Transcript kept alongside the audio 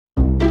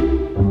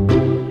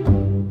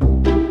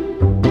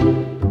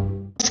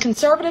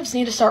conservatives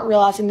need to start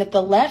realizing that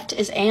the left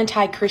is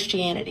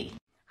anti-Christianity.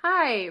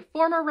 Hi,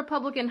 former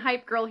Republican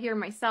hype girl here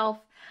myself.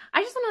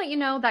 I just want to let you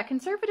know that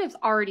conservatives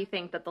already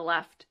think that the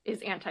left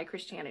is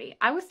anti-Christianity.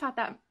 I was taught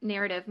that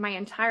narrative my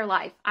entire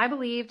life. I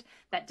believed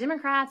that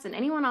Democrats and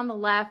anyone on the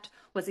left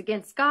was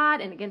against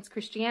God and against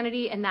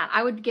Christianity, and that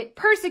I would get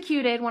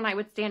persecuted when I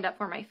would stand up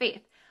for my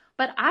faith.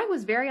 But I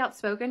was very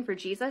outspoken for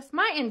Jesus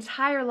my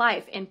entire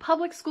life. In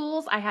public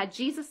schools, I had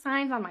Jesus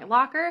signs on my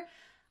locker.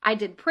 I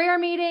did prayer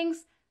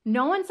meetings.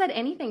 No one said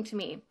anything to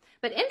me.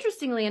 But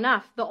interestingly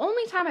enough, the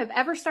only time I've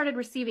ever started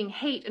receiving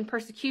hate and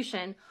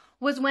persecution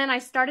was when I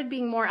started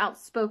being more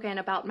outspoken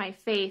about my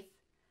faith,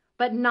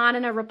 but not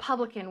in a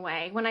Republican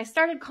way. When I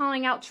started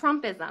calling out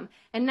Trumpism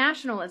and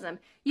nationalism,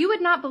 you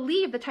would not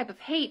believe the type of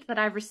hate that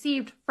I've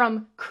received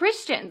from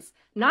Christians,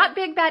 not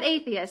big bad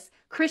atheists,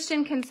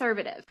 Christian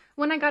conservatives.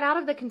 When I got out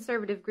of the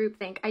conservative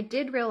groupthink, I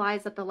did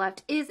realize that the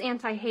left is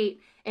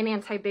anti-hate and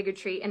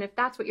anti-bigotry, and if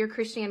that's what your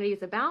Christianity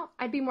is about,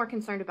 I'd be more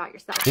concerned about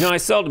yourself. You know, I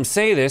seldom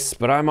say this,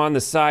 but I'm on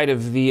the side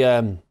of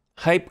the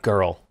hype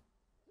girl.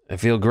 I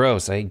feel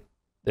gross.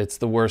 It's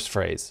the worst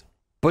phrase.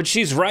 But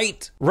she's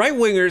right.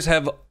 Right-wingers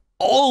have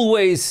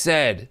always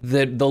said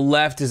that the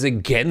left is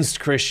against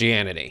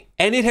Christianity.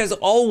 And it has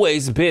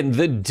always been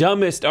the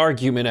dumbest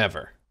argument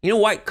ever. You know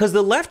why? Because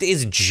the left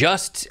is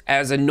just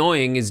as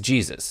annoying as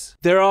Jesus.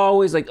 They're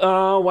always like,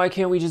 oh, why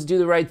can't we just do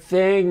the right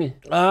thing?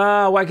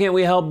 Why can't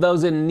we help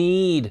those in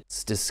need?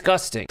 It's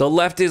disgusting. The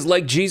left is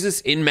like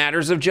Jesus in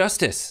matters of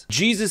justice.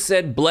 Jesus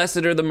said,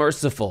 blessed are the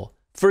merciful.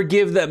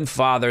 Forgive them,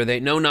 Father, they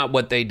know not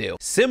what they do.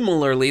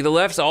 Similarly, the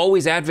left's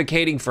always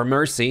advocating for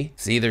mercy.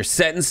 It's either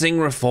sentencing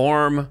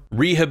reform,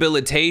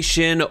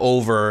 rehabilitation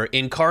over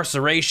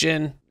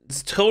incarceration.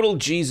 It's total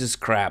Jesus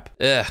crap.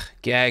 Ugh,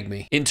 gag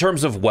me. In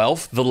terms of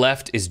wealth, the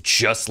left is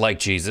just like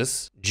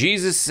Jesus.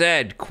 Jesus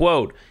said,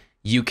 quote,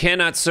 you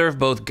cannot serve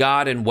both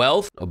God and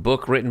wealth, a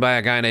book written by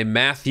a guy named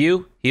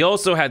Matthew. He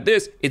also had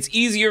this, it's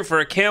easier for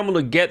a camel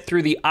to get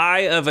through the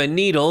eye of a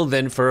needle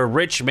than for a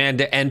rich man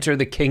to enter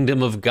the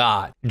kingdom of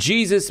God.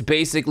 Jesus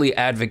basically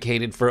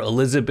advocated for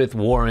Elizabeth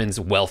Warren's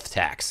wealth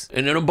tax.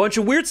 And then a bunch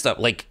of weird stuff,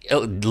 like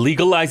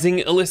legalizing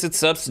illicit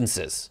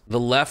substances. The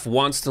left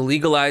wants to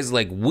legalize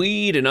like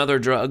weed and other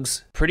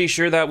drugs. Pretty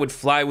sure that would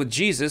fly with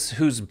Jesus,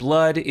 whose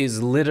blood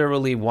is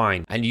literally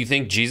wine. And you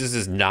think Jesus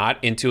is not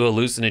into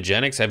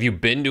hallucinogenics? Have you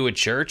been to a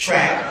church?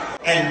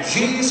 And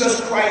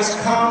Jesus Christ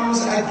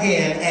comes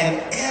again,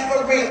 and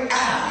every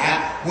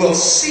eye will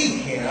see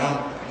him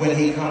when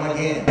he comes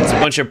again. It's a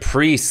bunch of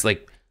priests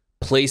like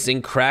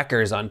placing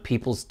crackers on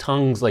people's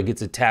tongues like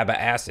it's a tab of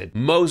acid.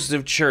 Most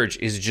of church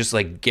is just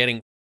like getting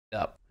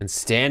up and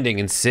standing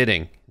and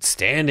sitting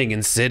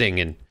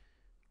and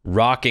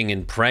rocking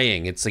and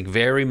praying. It's like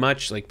very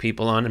much like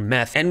people on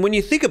meth. And when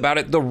you think about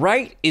it, the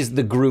right is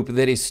the group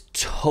that is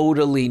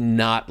totally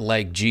not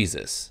like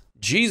Jesus.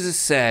 Jesus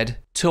said,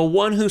 to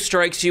one who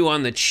strikes you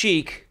on the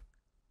cheek,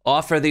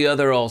 offer the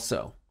other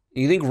also.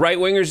 You think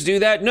right-wingers do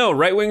that? No,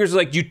 right-wingers are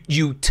like,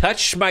 you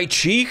touch my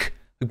cheek?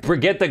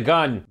 Forget the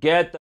gun.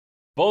 Get the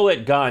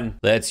bullet gun.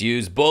 Let's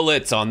use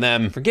bullets on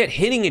them. Forget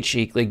hitting a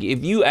cheek. Like,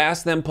 if you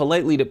ask them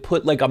politely to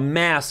put like a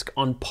mask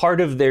on part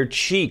of their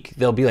cheek,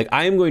 they'll be like,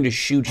 I am going to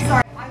shoot you.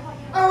 Sorry. I want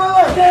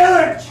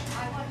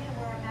you to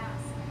wear a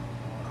mask.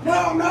 No,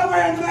 I'm not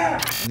wearing a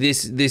mask.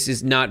 This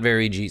is not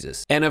very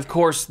Jesus. And of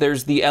course,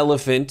 there's the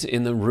elephant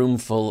in the room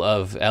full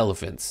of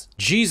elephants.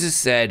 Jesus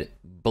said,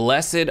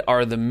 blessed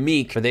are the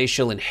meek, for they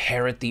shall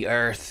inherit the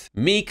earth.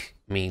 Meek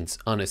means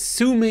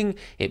unassuming,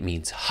 it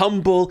means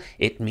humble,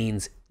 it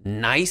means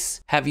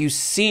nice. Have you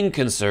seen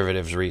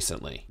conservatives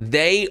recently?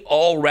 They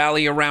all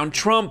rally around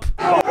Trump,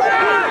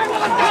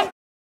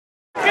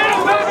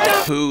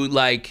 who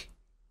like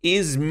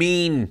is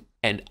mean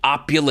and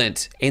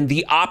opulent and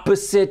the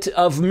opposite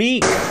of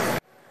meek.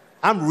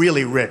 I'm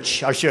really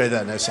rich. I'll show you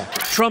that in a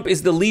second. Trump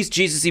is the least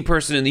Jesus-y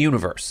person in the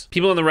universe.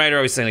 People on the right are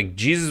always saying like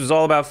Jesus was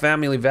all about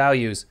family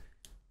values.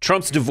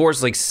 Trump's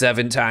divorced like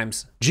 7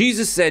 times.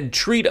 Jesus said,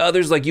 treat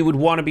others like you would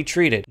want to be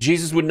treated.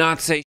 Jesus would not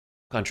say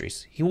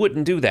countries. He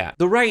wouldn't do that.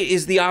 The right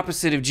is the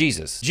opposite of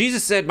Jesus.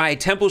 Jesus said, my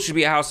temple should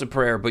be a house of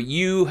prayer, but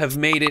you have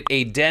made it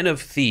a den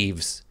of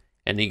thieves.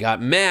 And he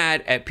got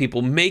mad at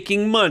people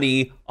making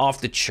money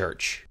off the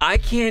church. I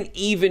can't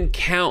even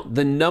count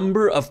the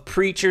number of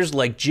preachers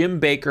like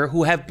Jim Bakker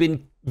who have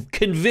been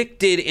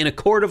convicted in a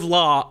court of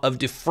law of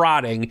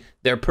defrauding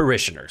their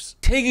parishioners.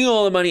 Taking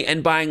all the money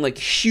and buying like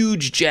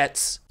huge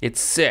jets.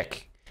 It's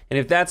sick. And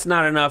if that's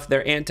not enough,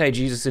 they're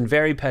anti-Jesus in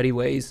very petty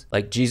ways.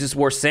 Like Jesus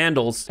wore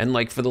sandals, and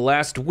like for the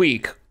last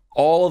week,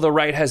 all the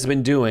right has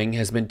been doing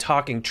has been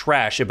talking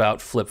trash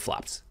about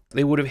flip-flops.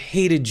 They would have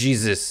hated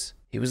Jesus.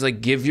 He was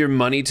like, give your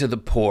money to the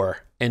poor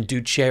and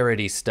do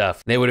charity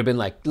stuff. They would have been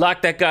like,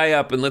 lock that guy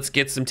up and let's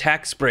get some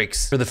tax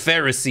breaks for the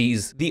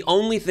Pharisees. The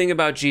only thing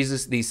about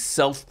Jesus these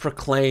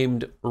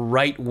self-proclaimed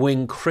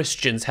right-wing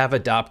Christians have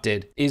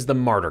adopted is the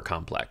martyr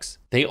complex.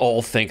 They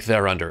all think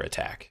they're under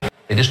attack.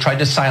 They just tried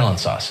to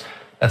silence us.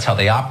 That's how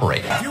they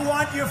operate. Do you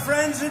want your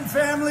friends and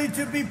family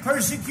to be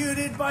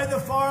persecuted by the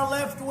far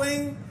left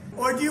wing?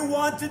 Or do you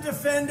want to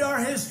defend our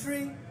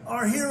history,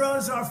 our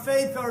heroes, our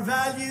faith, our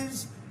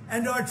values,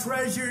 and our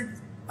treasured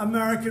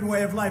American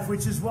way of life,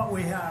 which is what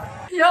we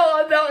have. Yo,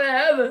 I'm about to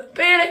have a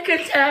panic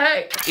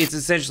attack. It's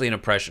essentially an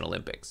oppression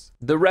Olympics.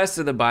 The rest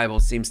of the Bible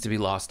seems to be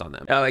lost on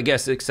them. Oh, I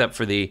guess except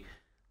for the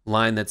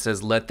line that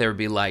says, "Let there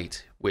be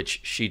light,"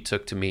 which she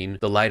took to mean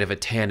the light of a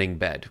tanning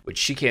bed, which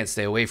she can't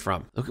stay away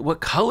from. Look,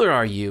 what color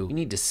are you? You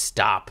need to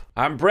stop.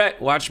 I'm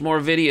Brett. Watch more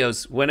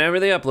videos whenever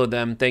they upload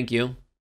them. Thank you.